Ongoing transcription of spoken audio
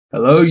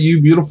Hello,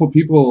 you beautiful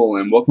people,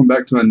 and welcome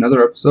back to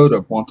another episode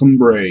of Quantum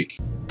Break.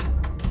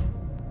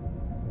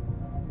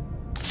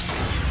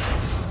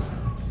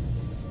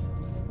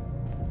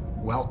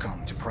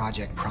 Welcome to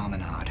Project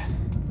Promenade.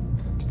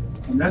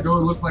 And that door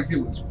looked like it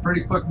was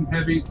pretty fucking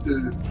heavy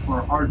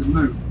or hard to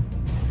move.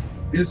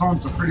 His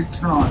arms are pretty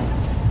strong.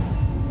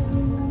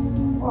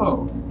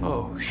 Whoa.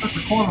 Oh, That's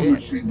a quantum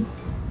machine.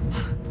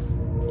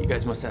 You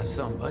guys must have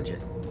some budget.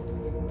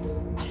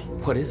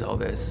 What is all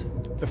this?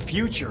 The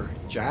future,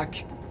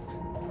 Jack.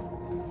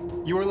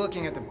 You are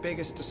looking at the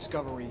biggest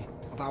discovery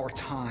of our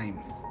time.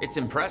 It's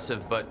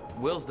impressive, but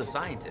Will's the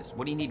scientist.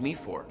 What do you need me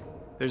for?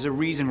 There's a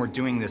reason we're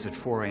doing this at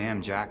 4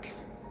 a.m., Jack.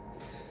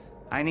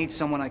 I need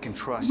someone I can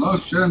trust.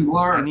 Motion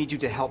blur. I need you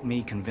to help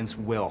me convince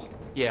Will.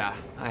 Yeah,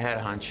 I had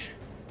a hunch.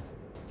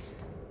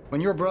 When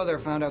your brother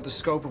found out the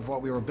scope of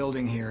what we were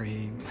building here,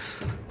 he...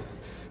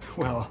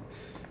 Well,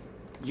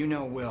 you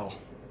know Will.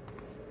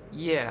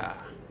 Yeah.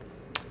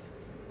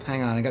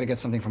 Hang on, I gotta get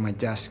something from my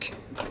desk.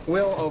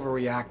 Will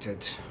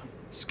overreacted.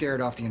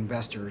 Scared off the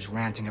investors,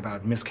 ranting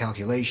about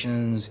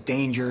miscalculations,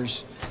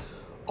 dangers,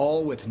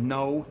 all with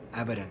no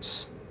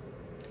evidence.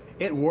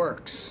 It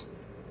works,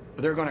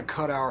 but they're gonna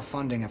cut our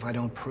funding if I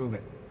don't prove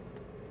it.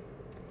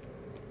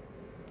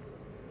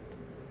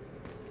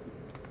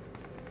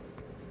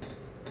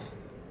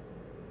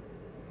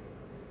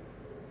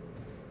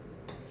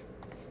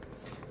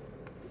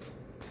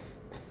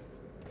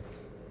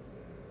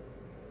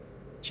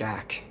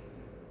 Jack,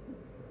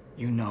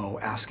 you know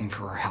asking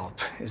for her help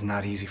is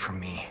not easy for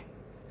me.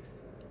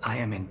 I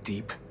am in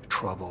deep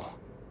trouble.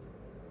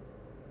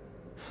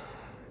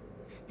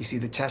 You see,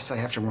 the tests I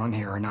have to run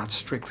here are not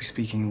strictly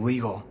speaking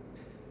legal.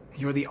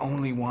 You're the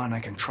only one I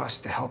can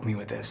trust to help me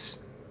with this.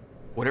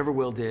 Whatever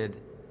Will did,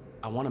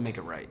 I want to make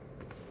it right.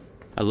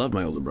 I love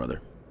my older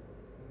brother,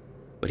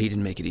 but he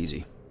didn't make it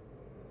easy.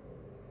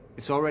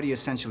 It's already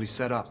essentially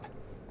set up.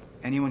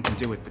 Anyone can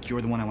do it, but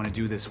you're the one I want to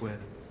do this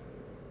with.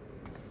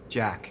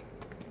 Jack,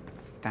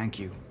 thank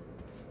you.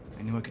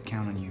 I knew I could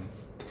count on you.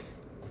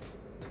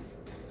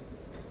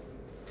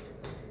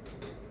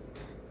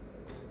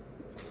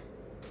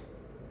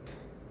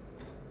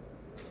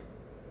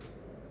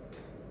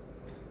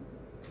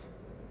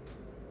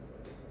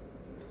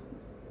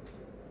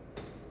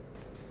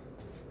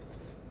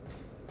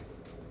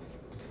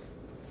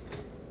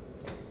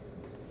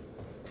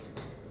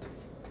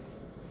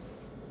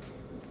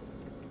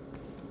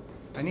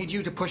 I need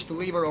you to push the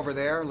lever over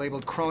there,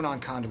 labeled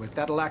Chronon Conduit.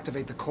 That'll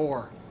activate the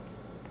core.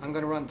 I'm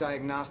gonna run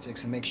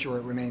diagnostics and make sure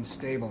it remains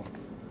stable.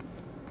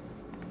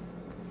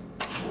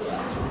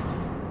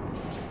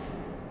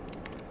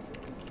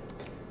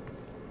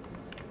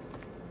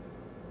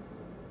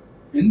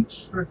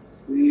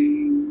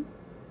 Interesting.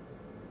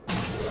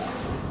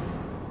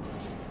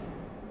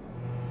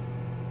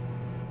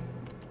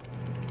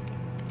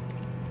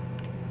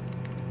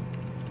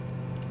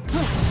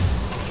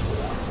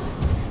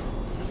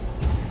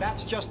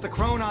 That's just the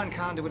Chronon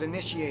Conduit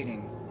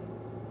initiating.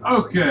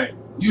 Okay,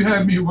 you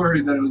had me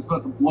worried that it was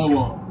about to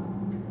blow up.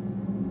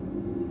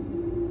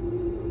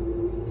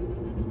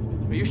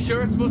 Are you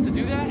sure it's supposed to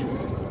do that?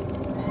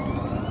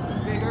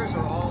 The figures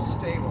are all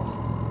stable.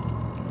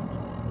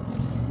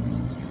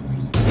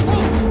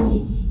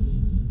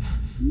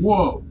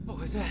 Whoa. What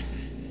was that?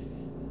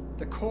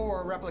 The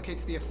core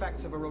replicates the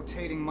effects of a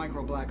rotating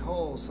micro-black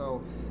hole,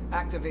 so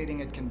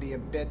activating it can be a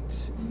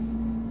bit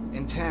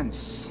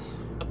intense.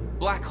 A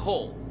black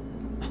hole.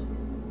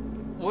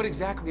 What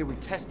exactly are we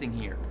testing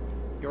here?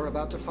 You're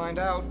about to find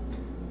out.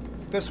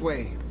 This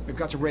way. We've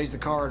got to raise the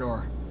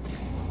corridor.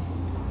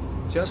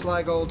 Just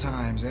like old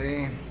times,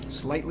 eh?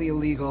 Slightly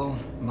illegal,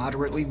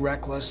 moderately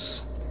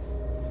reckless.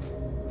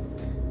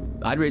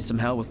 I'd raised some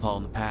hell with Paul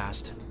in the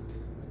past.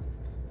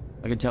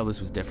 I could tell this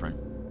was different.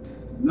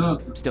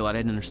 No. Still, I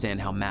didn't understand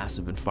how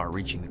massive and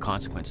far-reaching the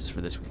consequences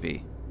for this would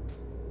be.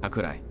 How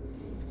could I?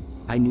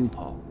 I knew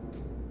Paul.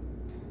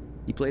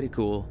 He played it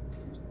cool,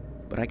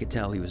 but I could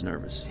tell he was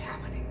nervous. What's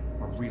happening?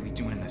 We're really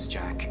doing this,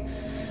 Jack.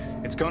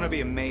 It's gonna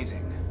be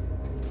amazing.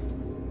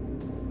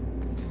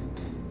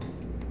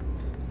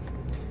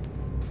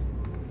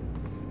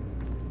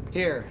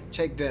 Here,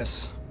 take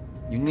this.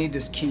 You need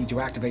this key to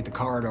activate the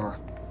corridor.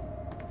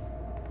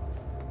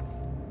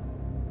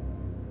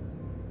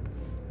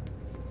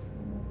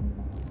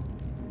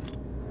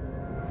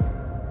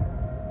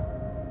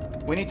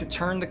 We need to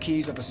turn the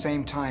keys at the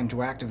same time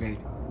to activate.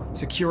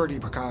 Security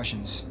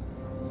precautions.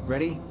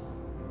 Ready?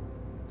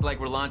 It's like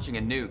we're launching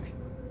a nuke.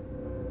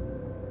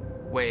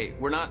 Wait,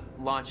 we're not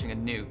launching a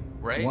nuke,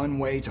 right? One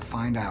way to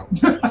find out.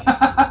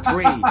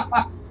 3,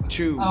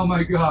 2, Oh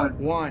my god.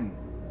 1.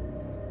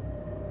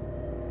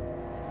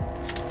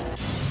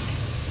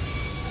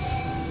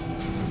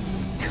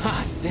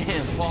 God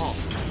damn, Paul.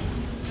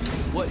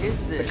 What is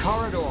The this?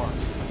 corridor.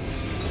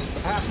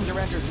 The passenger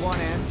enters one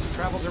end,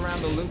 travels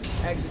around the loop,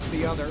 exits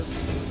the other,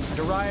 and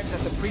arrives at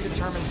the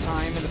predetermined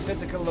time in the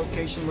physical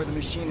location where the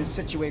machine is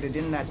situated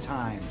in that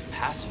time.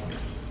 Passenger.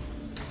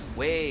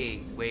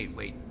 Wait.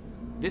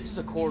 This is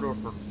a corridor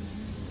for...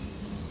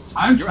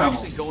 Time You're travel.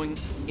 actually going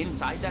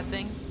inside that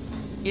thing?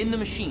 in the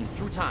machine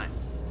through time.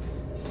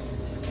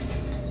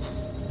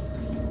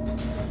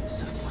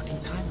 It's a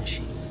fucking time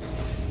machine.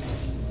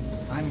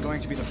 I'm going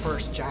to be the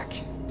first, Jack.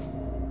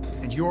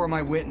 And you're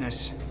my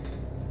witness.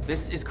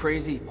 This is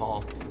crazy,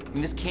 Paul. I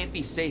mean, this can't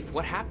be safe.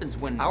 What happens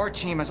when... Our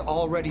team has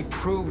already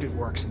proved it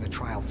works in the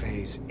trial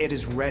phase. It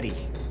is ready.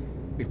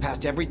 We've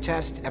passed every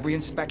test, every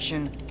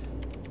inspection.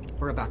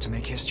 We're about to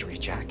make history,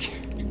 Jack.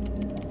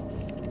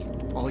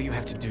 All you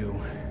have to do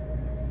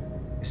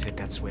is hit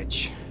that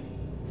switch.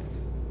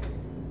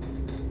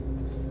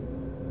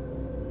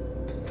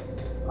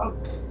 Oh,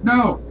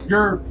 no,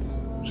 you're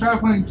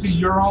traveling to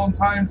your own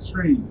time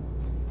stream.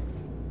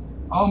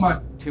 Oh my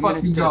 2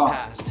 minutes fucking to god. the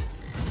past.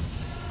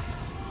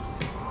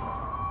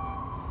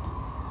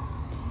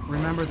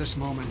 Remember this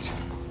moment.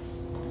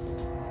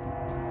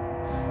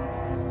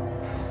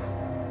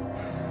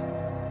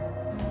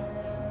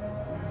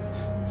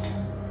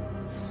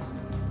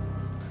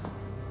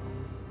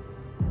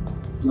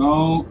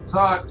 Don't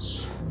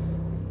touch.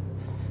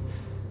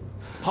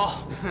 Paul!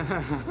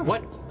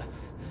 What?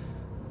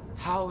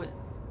 How...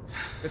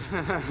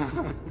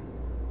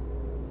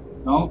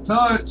 Don't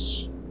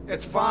touch.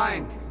 It's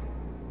fine.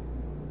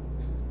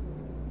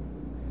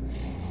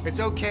 It's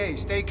okay.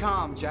 Stay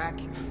calm, Jack.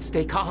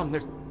 Stay calm.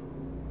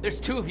 There's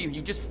two of you.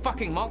 You just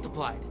fucking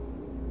multiplied.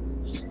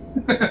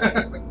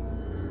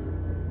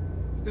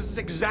 This is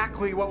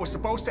exactly what was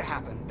supposed to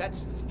happen.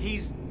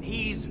 He's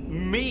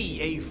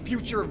me, a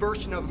future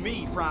version of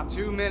me from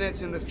 2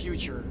 minutes in the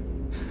future.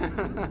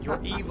 Your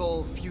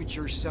evil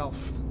future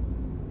self.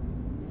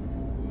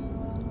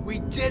 We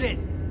did it!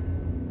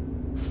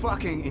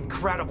 Fucking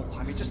incredible.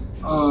 I mean, just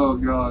Oh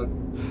god.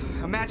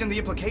 imagine the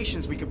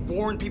implications. We could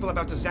warn people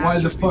about Why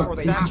the disasters fuck before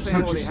they did you happen,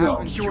 touch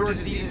yourself? cure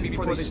diseases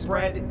before they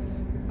spread.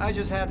 I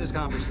just had this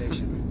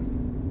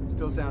conversation.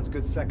 Still sounds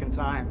good second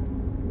time.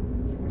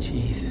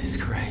 Jesus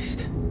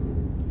Christ.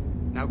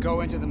 Now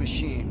go into the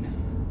machine.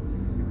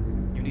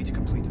 You need to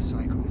complete the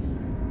cycle.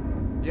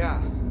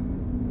 Yeah.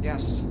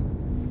 Yes.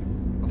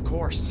 Of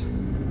course.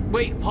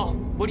 Wait, Paul,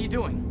 what are you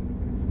doing?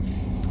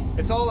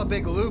 It's all a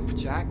big loop,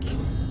 Jack.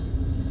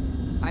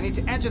 I need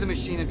to enter the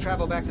machine and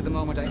travel back to the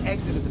moment I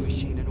exited the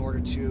machine in order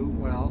to,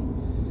 well,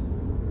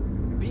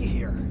 be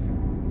here.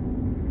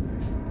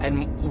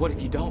 And what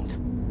if you don't?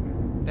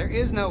 There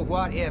is no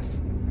what if.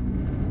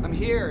 I'm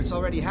here, it's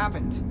already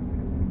happened.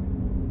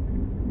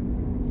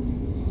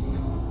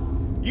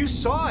 You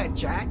saw it,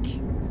 Jack.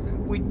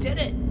 We did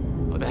it.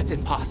 Oh, that's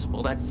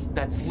impossible.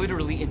 That's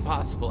literally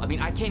impossible. I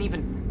mean, I can't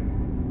even...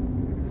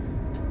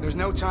 There's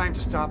no time to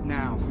stop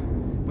now.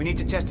 We need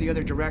to test the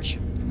other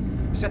direction.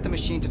 Set the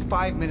machine to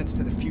 5 minutes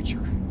to the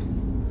future.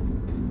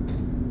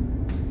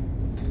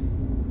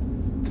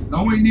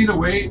 Don't we need to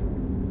wait?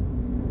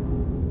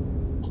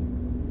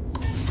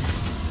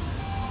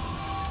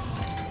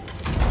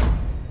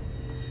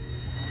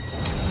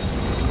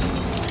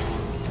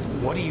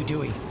 What are you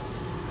doing?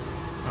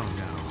 Oh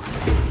no.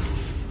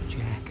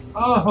 Jack.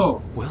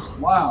 Oh! Will?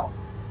 Wow.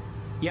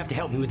 You have to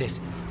help me with this.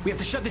 We have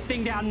to shut this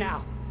thing down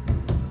now.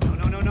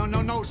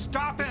 No,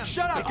 stop him!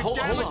 Shut up! Hold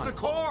on. the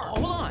core!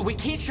 Hold on. We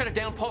can't shut it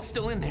down. Paul's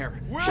still in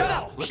there. Shut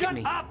up! Look Shut at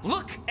me. up!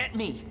 Look at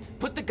me.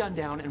 Put the gun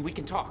down and we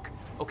can talk,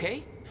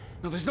 okay?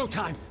 No, there's no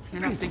time.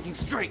 You're not thinking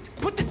straight.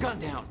 Put the gun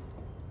down.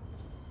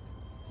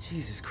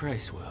 Jesus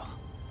Christ, Will.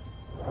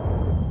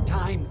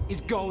 Time is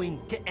going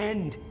to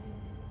end.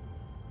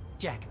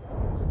 Jack,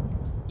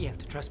 you have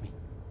to trust me.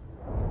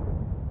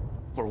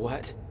 Or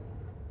what?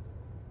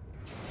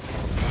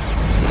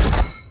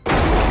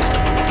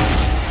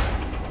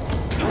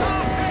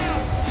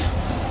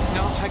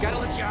 No, I gotta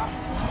let you out.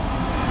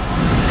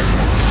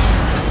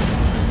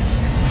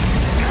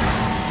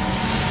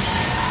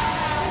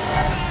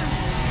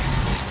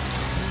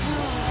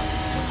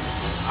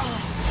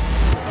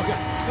 Oh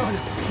God!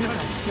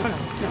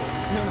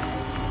 No!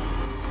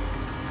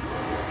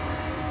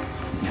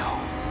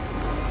 No.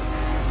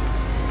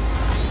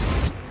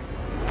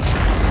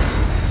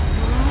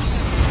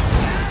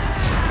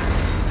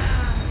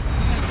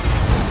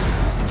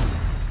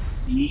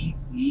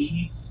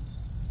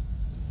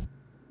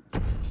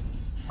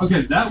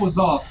 Okay, that was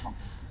awesome.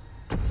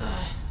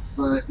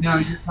 But now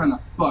you're kind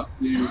of fucked,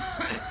 dude.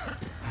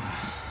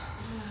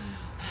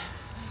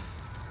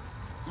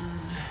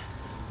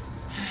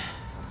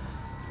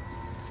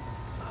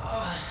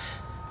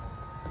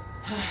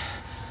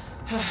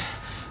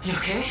 You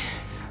okay?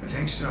 I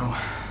think so.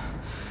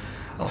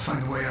 I'll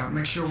find a way out.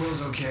 Make sure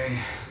Will's okay.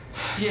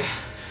 Yeah.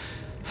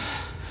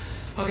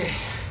 Okay.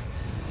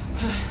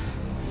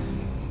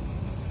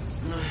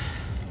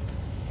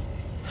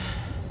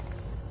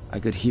 I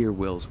could hear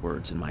Will's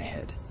words in my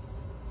head.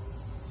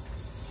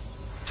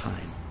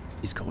 Time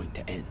is going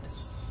to end.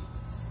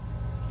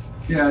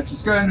 Yeah,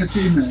 just got an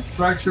achievement.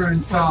 Fracture in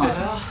What the time.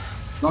 hell?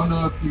 Don't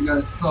know if you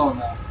guys saw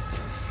that.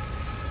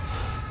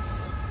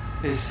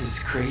 This is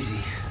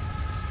crazy.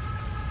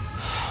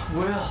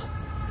 Will.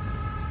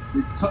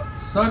 You're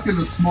stuck in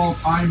a small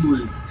time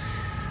loop.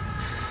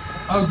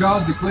 Oh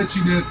god, the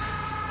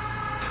glitchiness.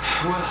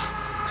 Will.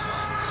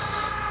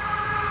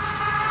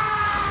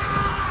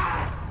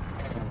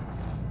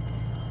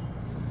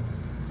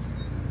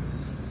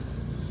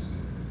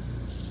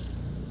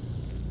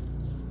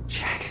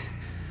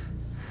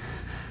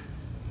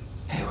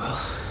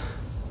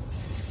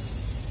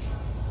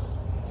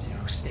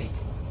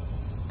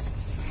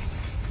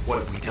 What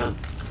have we done?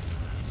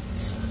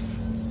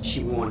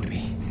 She warned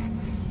me.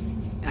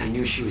 I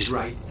knew she was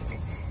right.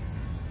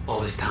 All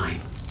this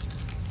time.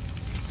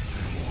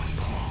 I warned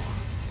Paul.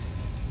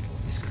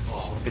 This could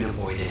all have been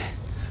avoided.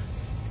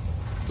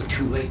 But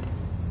too late.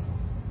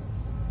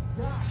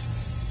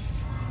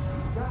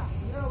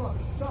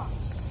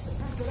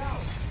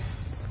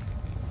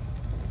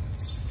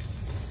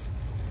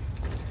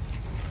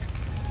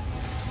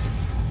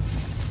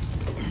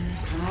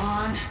 Come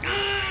on.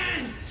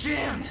 It's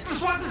jammed.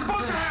 This wasn't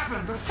supposed to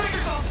happen, but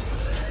figures all...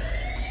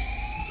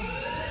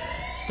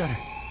 Stutter.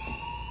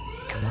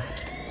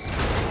 Collapsed.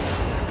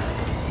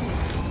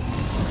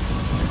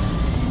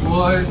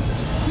 What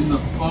in the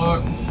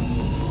fuck?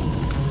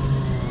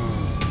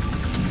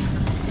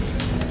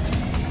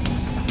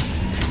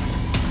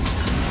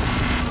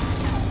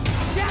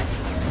 Jack!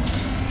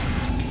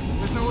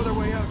 There's no other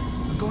way out.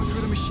 I'm going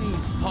through the machine.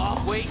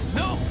 Paul, wait.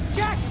 No!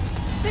 Jack!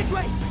 This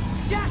way!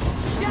 Jack!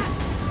 Jack!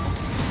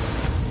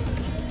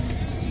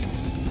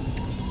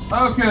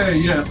 Okay,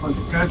 yes,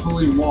 let's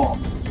casually walk.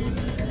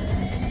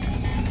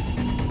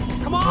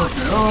 Come on! Okay,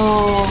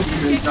 oh, Get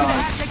okay, to the God.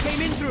 hatch I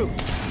came in through!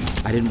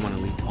 I didn't want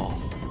to leave Paul,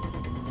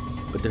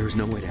 but there was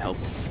no way to help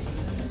him.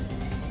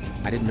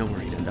 I didn't know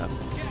where he'd end up.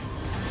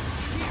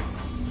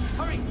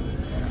 Hurry!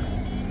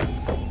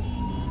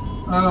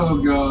 Oh,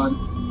 God.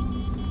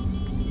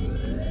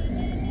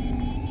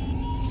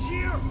 He's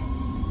here!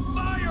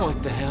 Fire!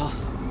 What the hell?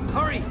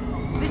 Hurry!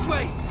 This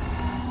way!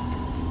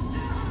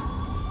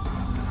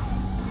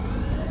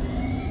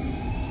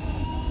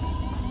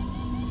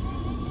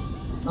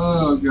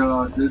 Oh,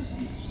 God, this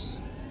is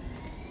just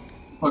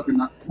fucking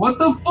not... What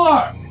the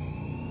fuck?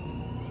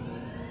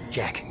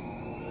 Jack,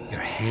 your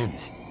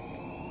hands.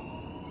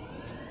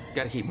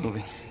 Gotta keep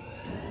moving.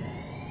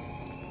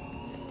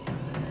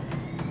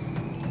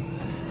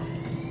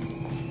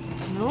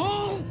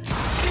 No!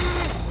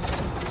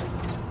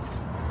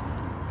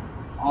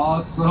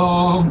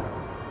 Awesome.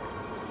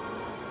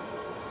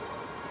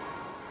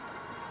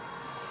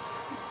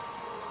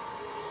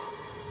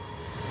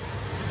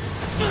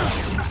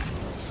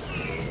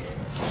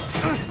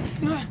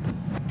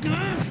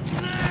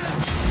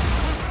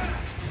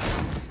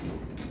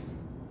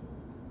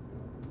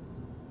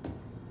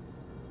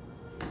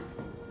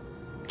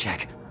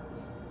 Jack.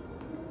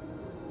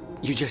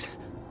 You just...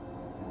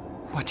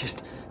 What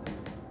just...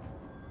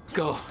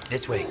 Go.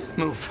 This way.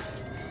 Move.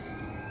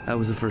 That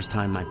was the first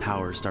time my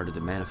power started to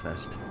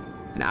manifest.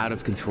 An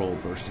out-of-control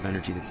burst of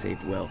energy that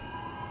saved Will.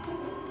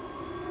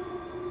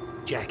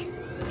 Jack,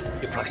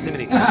 your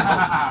proximity to the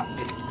pulse.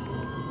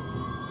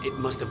 It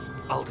must have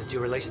altered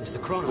your relation to the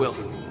chrono. Will.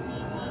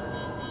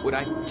 What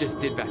I just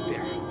did back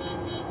there.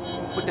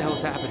 What the hell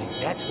is happening?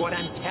 That's what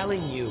I'm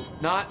telling you.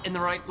 Not in the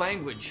right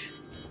language.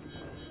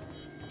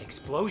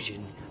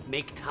 Explosion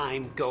make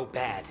time go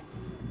bad.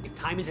 If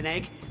time is an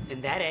egg, then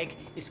that egg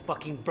is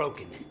fucking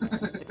broken.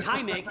 The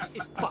time egg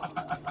is fucked.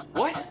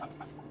 What?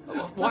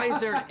 Why is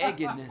there an egg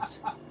in this?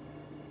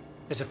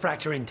 There's a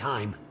fracture in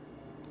time.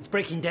 It's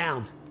breaking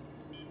down,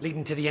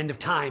 leading to the end of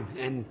time,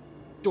 and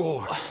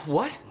door.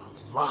 What?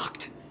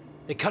 Locked.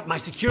 They cut my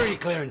security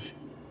clearance.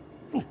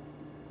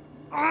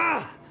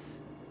 Ah!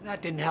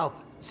 That didn't help.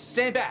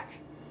 Stand back.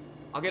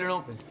 I'll get it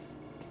open.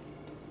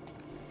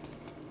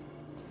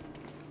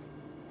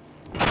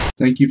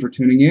 Thank you for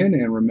tuning in,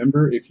 and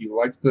remember, if you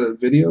liked the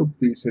video,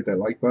 please hit that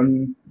like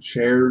button,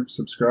 share,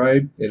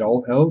 subscribe. It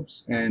all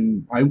helps,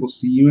 and I will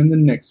see you in the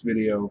next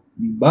video.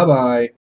 Bye-bye.